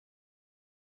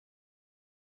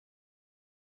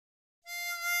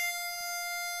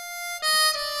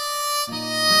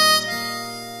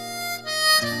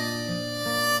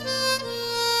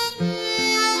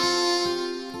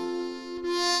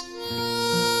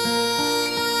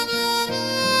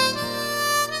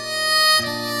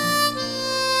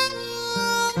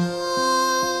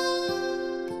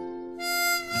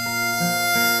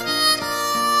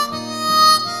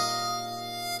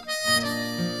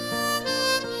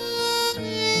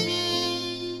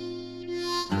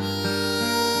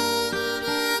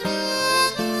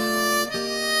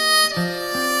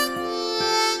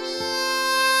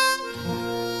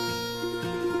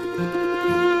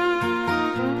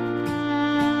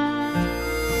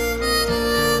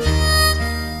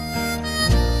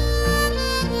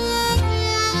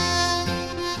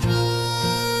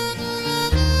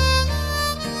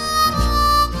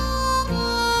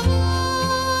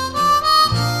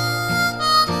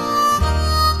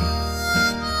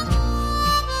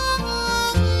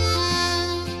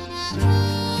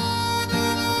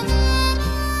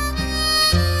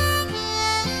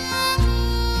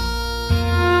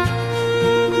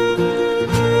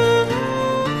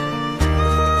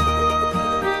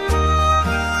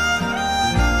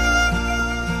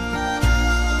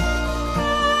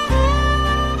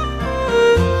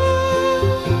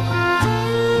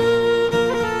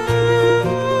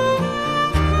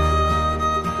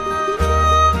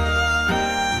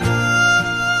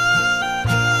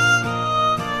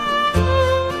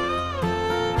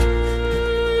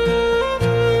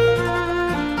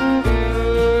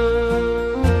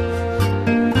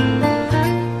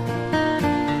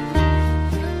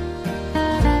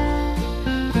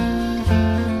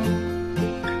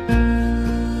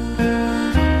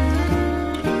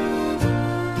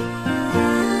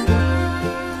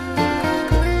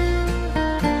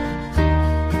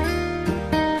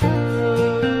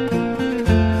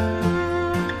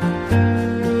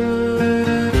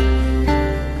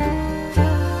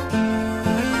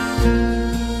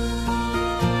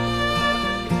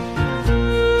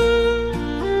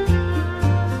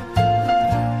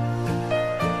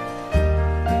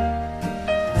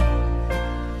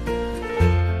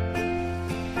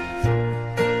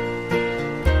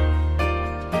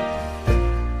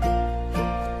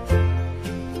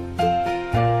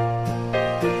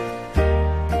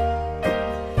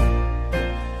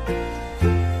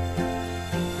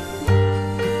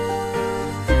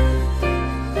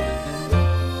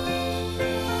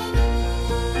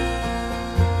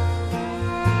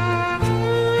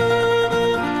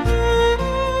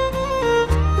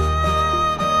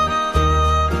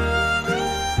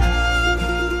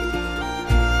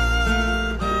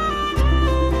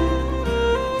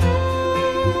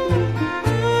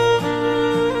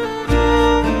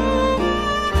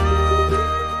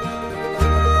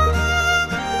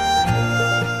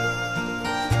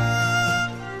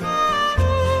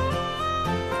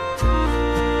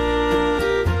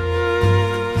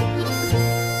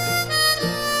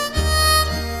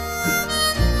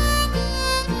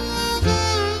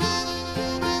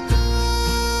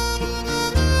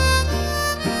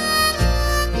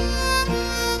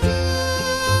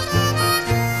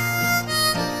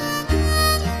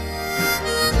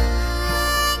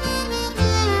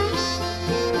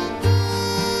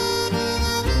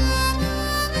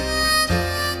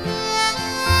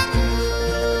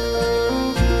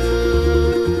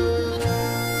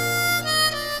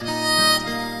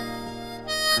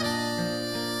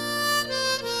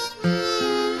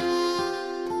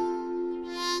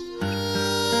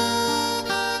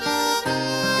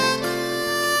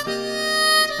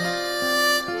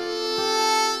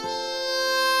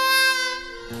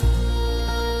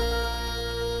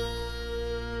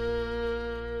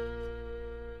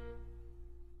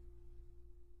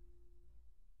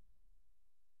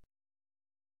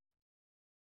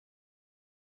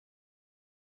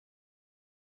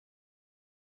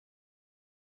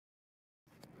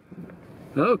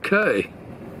Okay,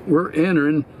 we're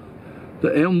entering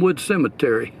the Elmwood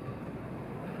Cemetery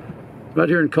right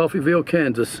here in Coffeyville,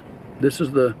 Kansas. This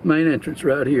is the main entrance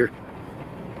right here.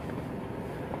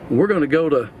 We're going to go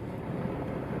to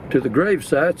the grave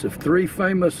sites of three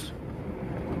famous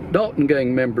Dalton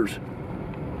gang members.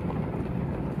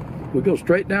 We'll go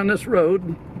straight down this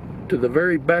road to the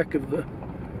very back of the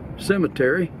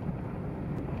cemetery.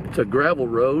 It's a gravel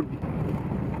road.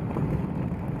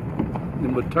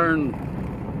 And we'll turn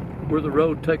where the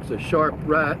road takes a sharp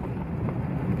right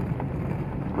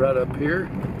up here.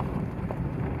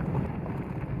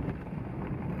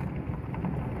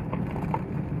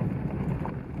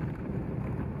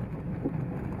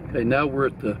 Okay, now we're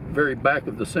at the very back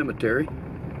of the cemetery.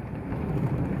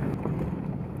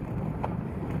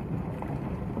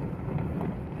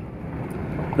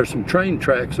 There's some train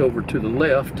tracks over to the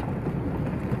left,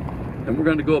 and we're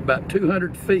going to go about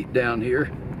 200 feet down here,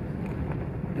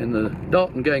 and the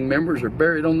Dalton gang members are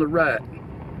buried on the right.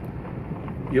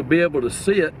 You'll be able to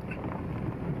see it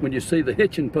when you see the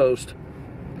hitching post,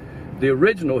 the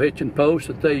original hitching post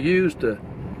that they used to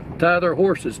tie their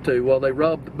horses to while they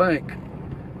robbed the bank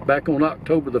back on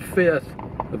October the 5th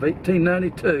of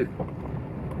 1892.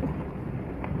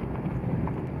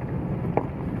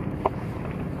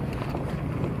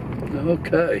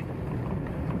 Okay,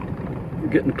 we're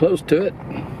getting close to it.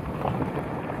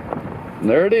 And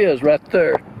there it is right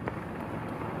there.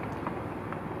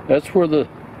 That's where the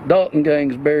Dalton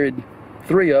gang's buried,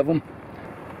 three of them.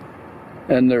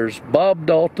 And there's Bob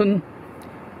Dalton,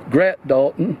 Grat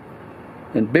Dalton,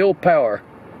 and Bill Power.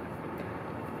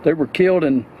 They were killed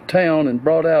in town and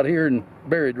brought out here and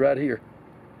buried right here.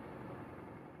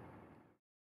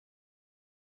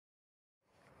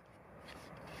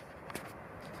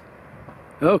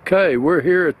 Okay, we're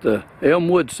here at the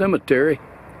Elmwood Cemetery,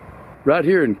 right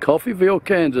here in Coffeyville,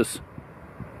 Kansas.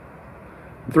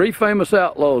 Three famous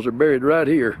outlaws are buried right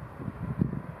here.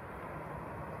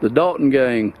 The Dalton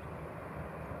gang.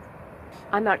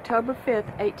 On October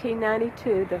 5th,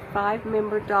 1892, the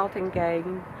five-member Dalton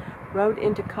gang rode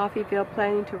into Coffeyville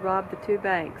planning to rob the two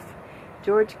banks.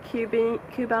 George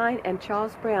Cubine and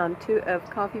Charles Brown, two of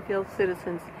Coffeyville's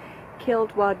citizens,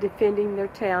 killed while defending their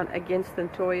town against the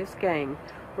notorious gang,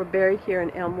 were buried here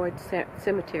in Elmwood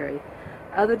Cemetery.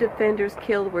 Other defenders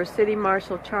killed were City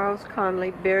Marshal Charles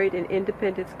Conley, buried in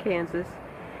Independence, Kansas,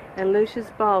 and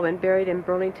Lucius Baldwin, buried in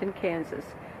Burlington, Kansas.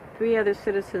 Three other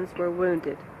citizens were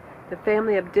wounded. The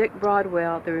family of Dick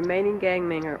Broadwell, the remaining gang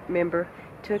member,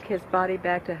 took his body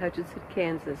back to Hutchinson,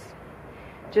 Kansas.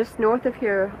 Just north of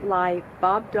here lie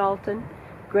Bob Dalton,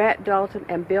 Grat Dalton,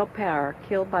 and Bill Power,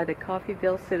 killed by the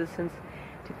Coffeyville citizens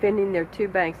defending their two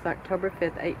banks on October 5,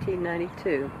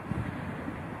 1892.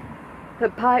 The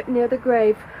pipe near the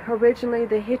grave, originally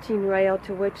the hitching rail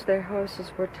to which their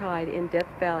horses were tied in Death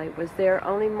Valley, was their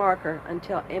only marker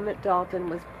until Emmett Dalton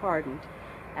was pardoned.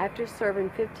 After serving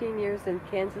 15 years in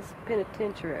Kansas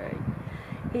Penitentiary,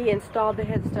 he installed the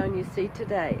headstone you see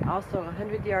today. Also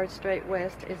 100 yards straight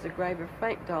west is the grave of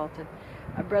Frank Dalton,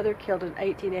 a brother killed in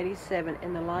 1887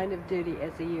 in the line of duty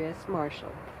as a U.S.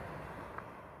 Marshal.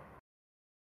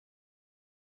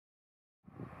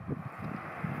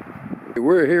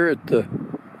 We're here at the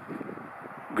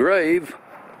grave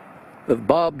of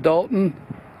Bob Dalton,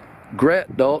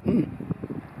 Grat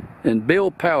Dalton, and Bill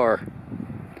Power.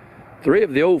 Three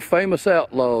of the old famous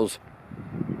outlaws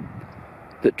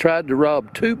that tried to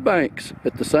rob two banks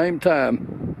at the same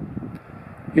time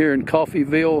here in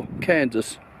Coffeyville,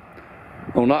 Kansas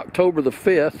on October the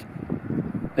 5th,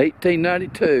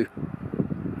 1892.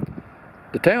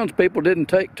 The townspeople didn't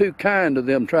take too kind to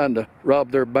them trying to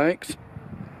rob their banks,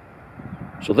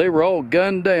 so they were all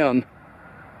gunned down.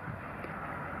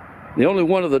 The only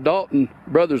one of the Dalton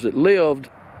brothers that lived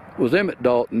was Emmett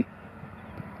Dalton.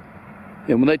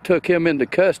 And when they took him into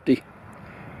custody,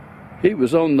 he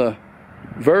was on the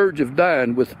verge of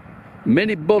dying with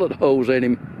many bullet holes in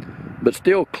him, but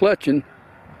still clutching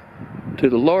to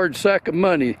the large sack of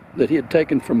money that he had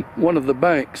taken from one of the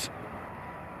banks.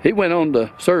 He went on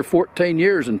to serve 14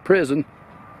 years in prison.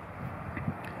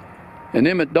 And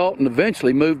Emmett Dalton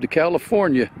eventually moved to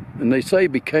California, and they say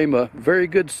became a very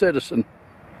good citizen.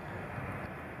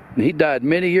 And he died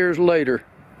many years later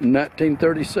in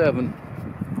 1937.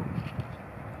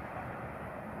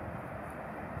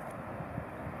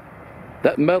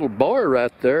 That metal bar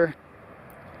right there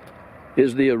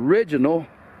is the original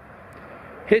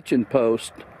hitching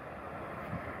post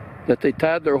that they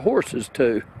tied their horses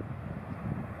to.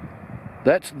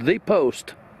 That's the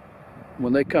post.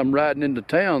 When they come riding into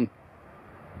town,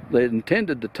 they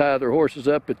intended to tie their horses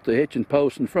up at the hitching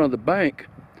post in front of the bank,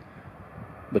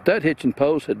 but that hitching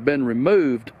post had been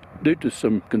removed due to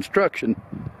some construction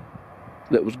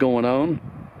that was going on.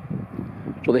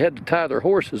 So they had to tie their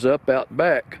horses up out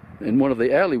back in one of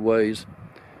the alleyways.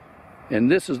 And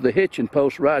this is the hitching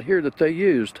post right here that they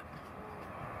used.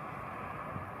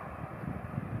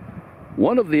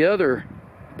 One of the other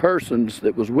persons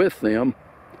that was with them,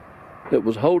 that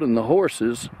was holding the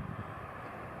horses,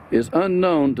 is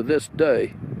unknown to this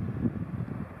day.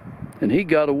 And he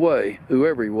got away,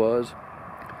 whoever he was.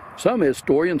 Some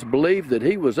historians believe that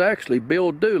he was actually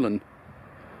Bill Doolin,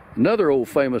 another old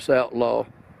famous outlaw,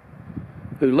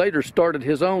 who later started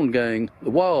his own gang, the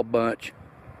Wild Bunch,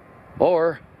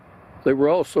 or they were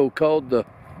also called the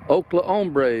Oklahoma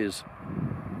Hombres.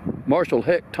 Marshal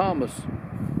Heck Thomas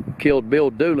killed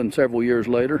Bill Doolin several years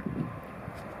later.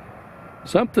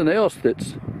 Something else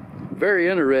that's very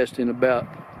interesting about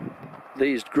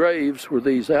these graves where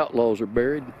these outlaws are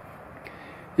buried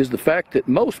is the fact that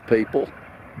most people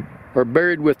are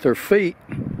buried with their feet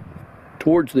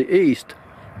towards the east,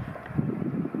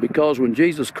 because when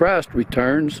Jesus Christ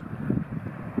returns,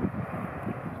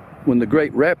 when the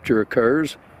great rapture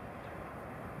occurs,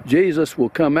 Jesus will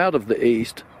come out of the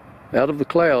east, out of the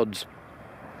clouds.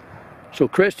 So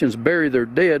Christians bury their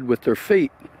dead with their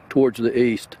feet towards the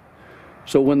east.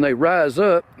 So when they rise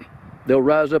up, they'll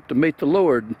rise up to meet the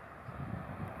Lord.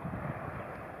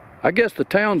 I guess the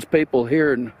townspeople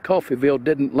here in Coffeyville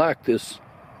didn't like this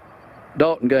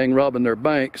Dalton gang robbing their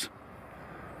banks,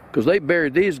 because they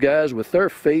buried these guys with their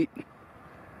feet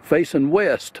facing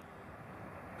west.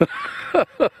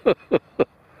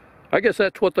 I guess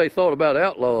that's what they thought about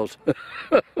outlaws.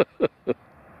 But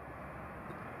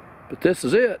this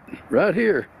is it, right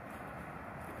here.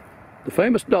 The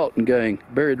famous Dalton gang,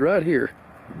 buried right here.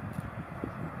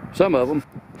 Some of them,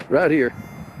 right here.